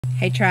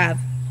Hey, Trav.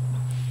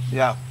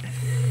 Yeah.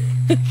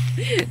 Do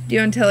you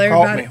want to tell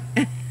everybody?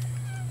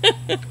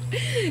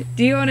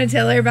 Do you want to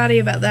tell everybody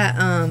about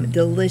that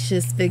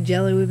delicious fig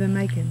jelly we've been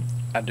making?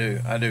 I do.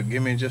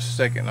 Give me just a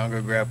second. I'll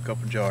go grab a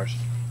couple jars.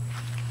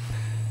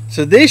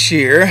 So this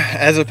year,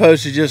 as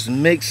opposed to just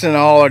mixing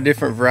all our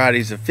different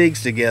varieties of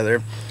figs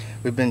together,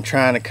 we've been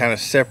trying to kind of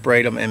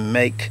separate them and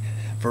make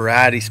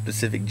variety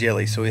specific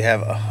jelly. So we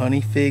have a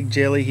honey fig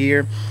jelly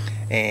here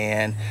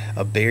and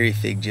a berry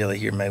fig jelly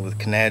here made with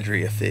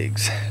Canadria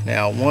figs.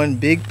 Now, one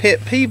big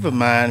pet peeve of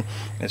mine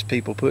is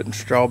people putting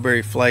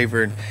strawberry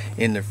flavor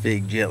in their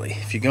fig jelly.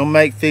 If you're gonna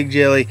make fig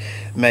jelly,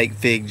 make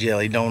fig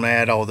jelly. Don't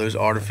add all those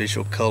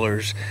artificial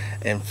colors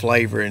and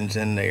flavorings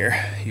in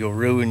there. You'll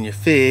ruin your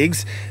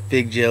figs.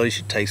 Fig jelly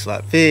should taste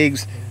like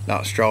figs,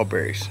 not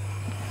strawberries.